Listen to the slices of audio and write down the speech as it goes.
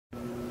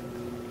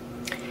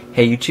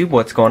Hey YouTube,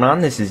 what's going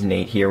on? This is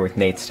Nate here with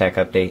Nate's Tech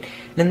Update,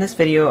 and in this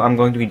video I'm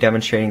going to be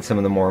demonstrating some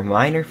of the more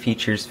minor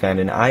features found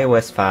in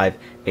iOS 5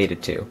 Beta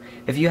 2.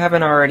 If you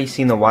haven't already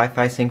seen the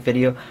Wi-Fi sync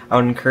video, I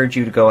would encourage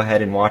you to go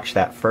ahead and watch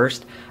that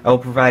first. I will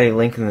provide a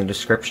link in the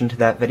description to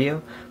that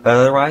video, but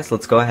otherwise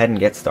let's go ahead and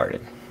get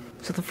started.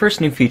 So the first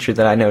new feature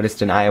that I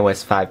noticed in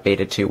iOS 5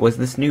 Beta 2 was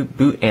this new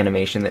boot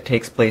animation that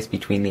takes place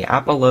between the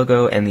Apple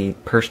logo and the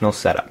personal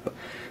setup.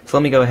 So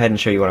let me go ahead and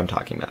show you what I'm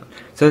talking about.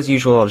 So as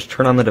usual, I'll just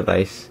turn on the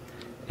device,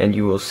 and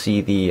you will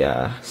see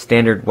the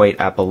standard white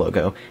Apple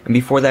logo, and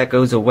before that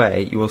goes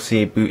away you will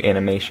see a boot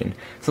animation.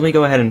 So let me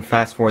go ahead and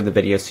fast forward the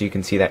video so you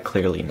can see that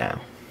clearly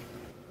now.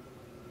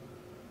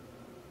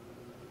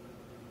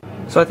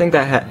 So I think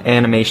that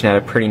animation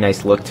had a pretty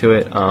nice look to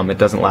it. It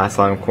doesn't last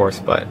long, of course,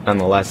 but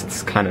nonetheless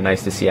it's kind of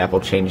nice to see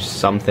Apple change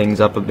some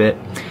things up a bit.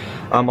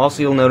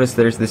 Also, you'll notice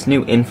there's this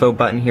new info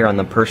button here on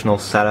the personal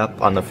setup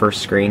on the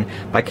first screen.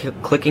 By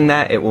clicking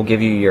that, it will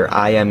give you your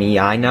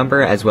IMEI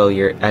number as well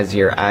as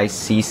your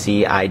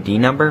ICC ID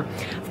number.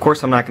 Of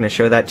course, I'm not going to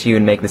show that to you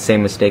and make the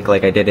same mistake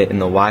like I did it in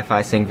the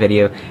Wi-Fi sync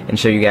video and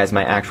show you guys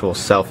my actual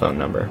cell phone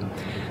number.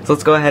 So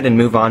let's go ahead and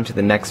move on to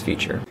the next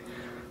feature.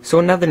 So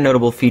another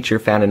notable feature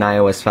found in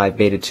iOS 5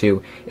 Beta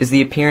 2 is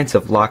the appearance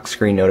of lock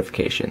screen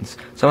notifications.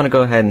 So I'm going to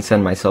go ahead and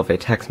send myself a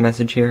text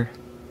message here.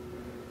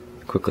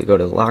 Quickly go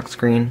to the lock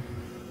screen.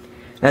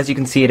 As you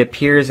can see, it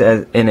appears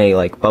in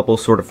a bubble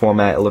sort of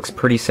format. It looks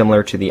pretty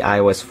similar to the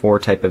iOS 4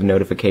 type of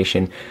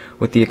notification,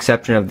 with the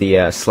exception of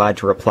the slide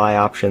to reply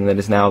option that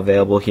is now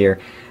available here,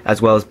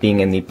 as well as being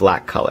in the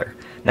black color.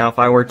 Now if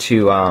I were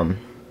to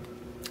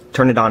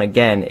turn it on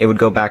again, it would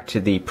go back to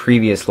the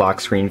previous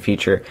lock screen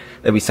feature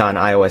that we saw in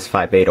iOS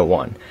 5 Beta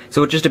 1.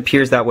 So it just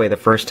appears that way the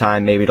first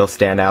time. Maybe it'll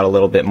stand out a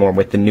little bit more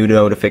with the new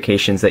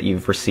notifications that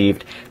you've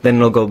received. Then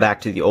it'll go back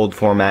to the old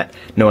format,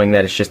 knowing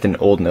that it's just an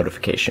old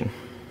notification.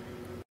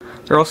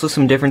 There are also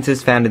some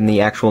differences found in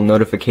the actual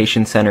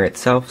notification center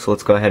itself, so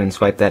let's go ahead and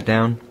swipe that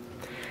down.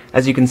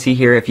 As you can see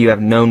here, if you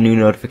have no new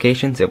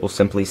notifications, it will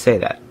simply say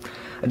that.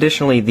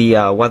 Additionally,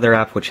 the weather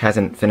app, which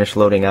hasn't finished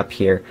loading up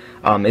here,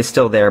 is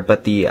still there,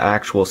 but the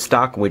actual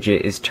stock widget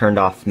is turned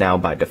off now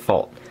by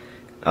default.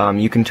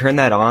 You can turn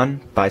that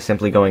on by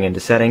simply going into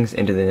Settings,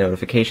 into the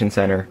Notification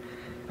Center,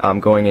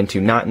 going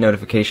into Not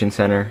Notification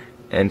Center,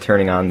 and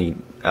turning on the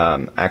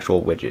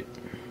actual widget.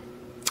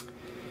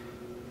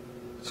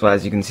 So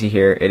as you can see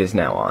here, it is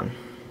now on.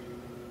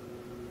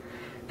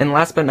 And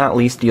last but not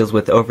least deals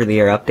with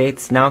over-the-air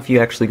updates. Now if you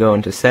actually go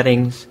into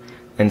Settings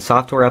and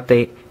Software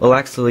Update, it will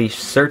actually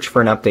search for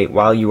an update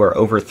while you are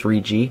over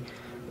 3G.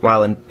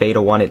 While in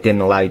Beta 1 it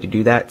didn't allow you to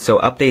do that. So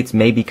updates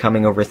may be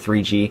coming over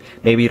 3G.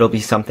 Maybe it'll be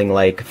something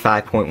like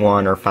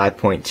 5.1 or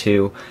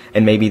 5.2,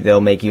 and maybe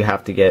they'll make you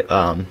have to get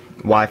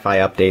Wi-Fi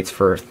updates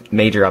for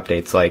major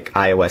updates like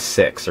iOS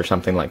 6 or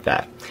something like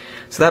that.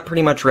 So that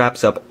pretty much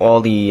wraps up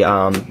all the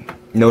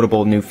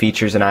notable new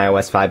features in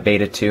iOS 5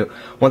 Beta 2.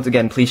 Once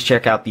again, please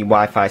check out the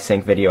Wi-Fi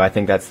sync video. I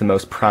think that's the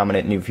most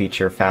prominent new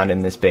feature found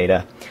in this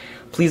beta.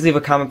 Please leave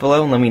a comment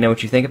below and let me know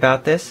what you think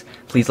about this.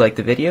 Please like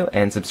the video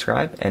and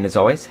subscribe, and as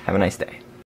always, have a nice day.